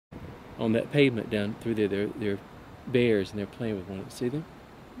on that pavement down through there. They're bears and they're playing with one. See them?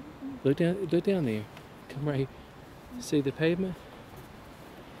 Look down there. Come right here. See the pavement?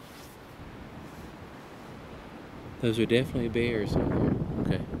 Those are definitely bears on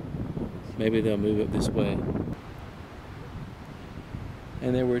there. Okay. Maybe they'll move up this way.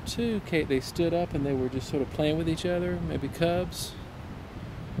 And there were two, they stood up and they were just sort of playing with each other, maybe cubs.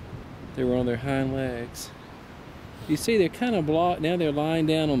 They were on their hind legs. You see they're kind of blocked, now they're lying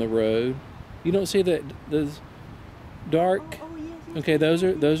down on the road. You don't see that, those dark, yes, okay, those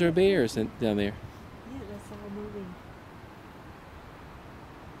are bears down there. Yeah, that's all moving.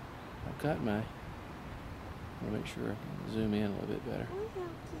 I've got my, I'll make sure I can zoom in a little bit better.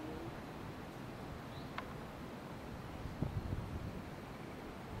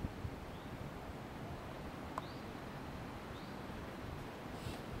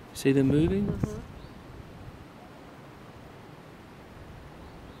 See them moving?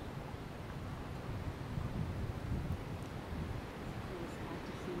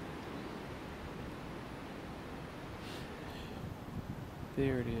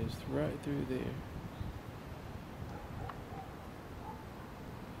 There it is, right through there.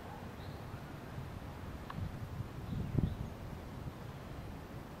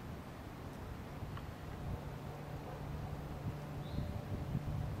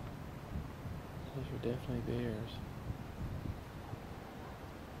 Those are definitely bears.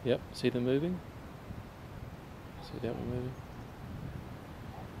 Yep, see them moving? See that one moving?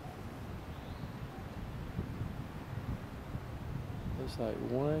 Looks like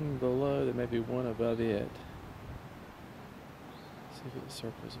one below, there may be one above it. See if it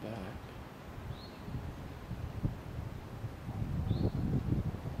circles back.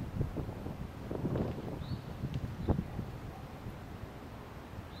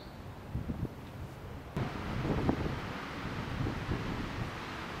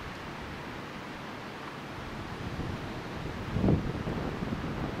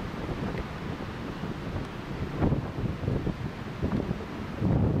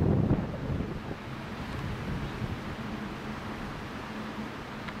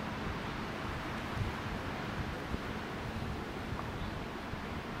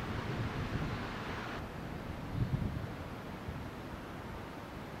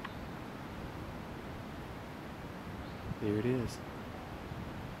 There it is.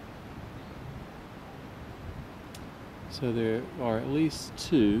 So there are at least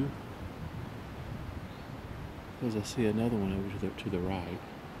two, because I see another one over to the right.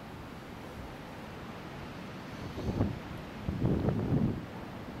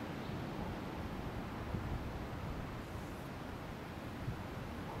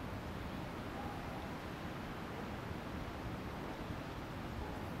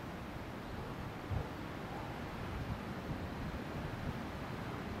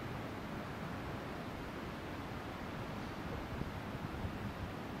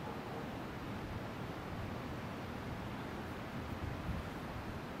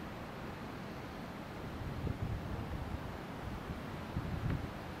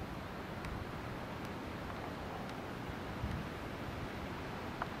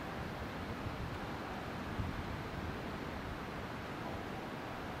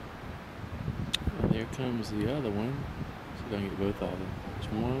 There comes the other one. See if I can get both of them.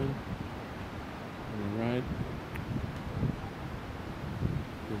 There's one on the right.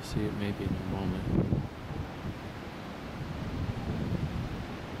 You'll see it maybe in a moment.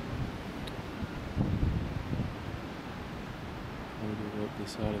 I'm going to go up the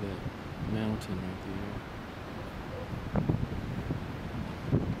side of that mountain right there.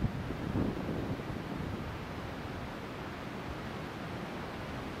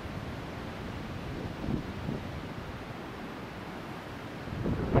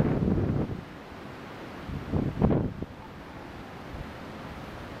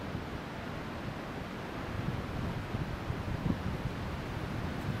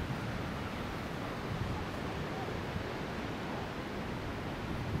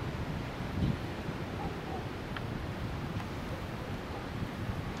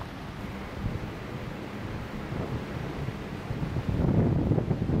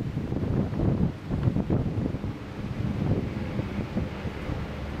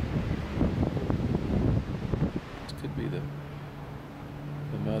 Could be the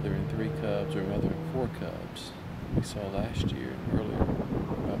mother and 3 cubs or mother and 4 cubs we saw last year and earlier,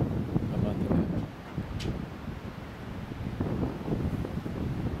 about a month ago.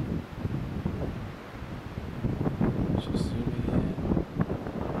 Just zooming in.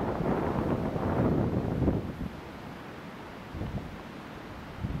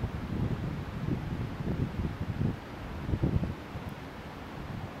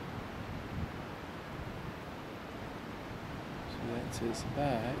 It's his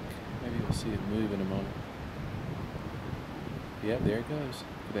back. Maybe we'll see it move in a moment. Yep, there it goes.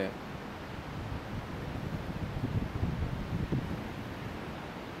 Look at that.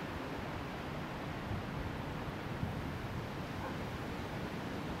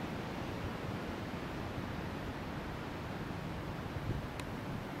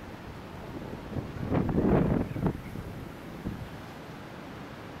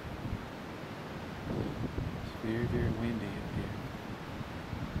 It's very, very windy up here.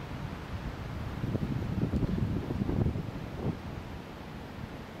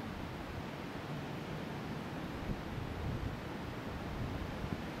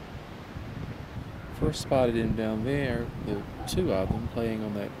 First spotted him down there, the two of them playing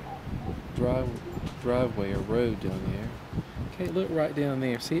on that driveway or road down there. Okay, look right down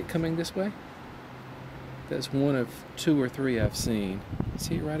there. See it coming this way? That's one of two or three I've seen.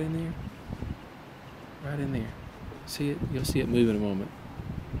 See it right in there? Right in there. See it? You'll see it move in a moment.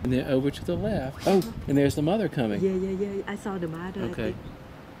 And then over to the left. Oh, and there's the mother coming. Yeah. I saw the mother. Okay.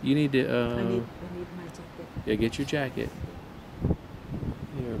 You need to, I need my jacket. yeah, get your jacket.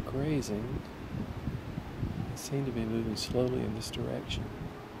 They are grazing. They seem to be moving slowly in this direction.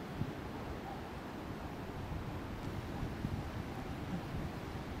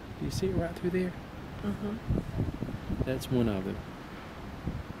 Do you see it right through there? Uh-huh. That's one of them.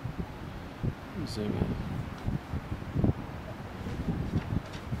 Zoom in.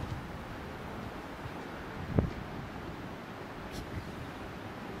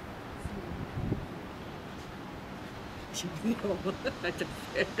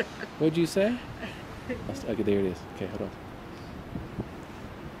 What'd you say? Okay, there it is. Okay, hold on.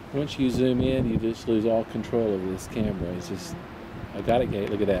 Once you zoom in, you just lose all control of this camera. It's just, I got it, Kate.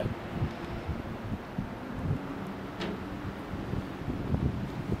 Look at that.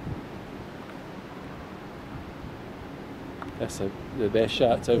 That's the best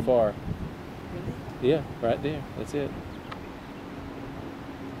shot so far. Yeah, right there. That's it.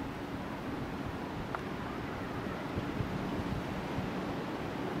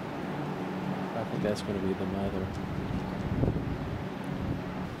 I think that's going to be the mother.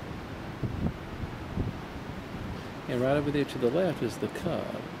 And right over there to the left is the cub.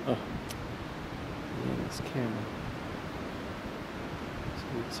 Oh, yeah, this camera. So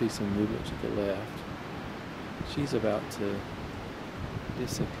you can see some movement to the left. She's about to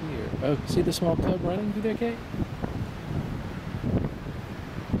disappear. Oh, see the small cub running through there, Kate?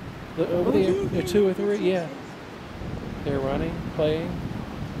 Look over there. There are two or three. Yeah. They're running, playing.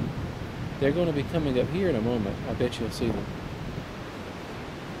 They're going to be coming up here in a moment. I bet you'll see them.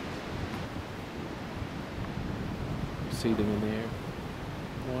 You see them in there.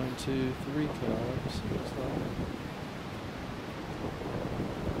 1, 2, 3 cubs. Looks like.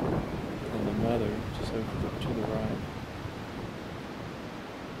 And the mother just over to the right.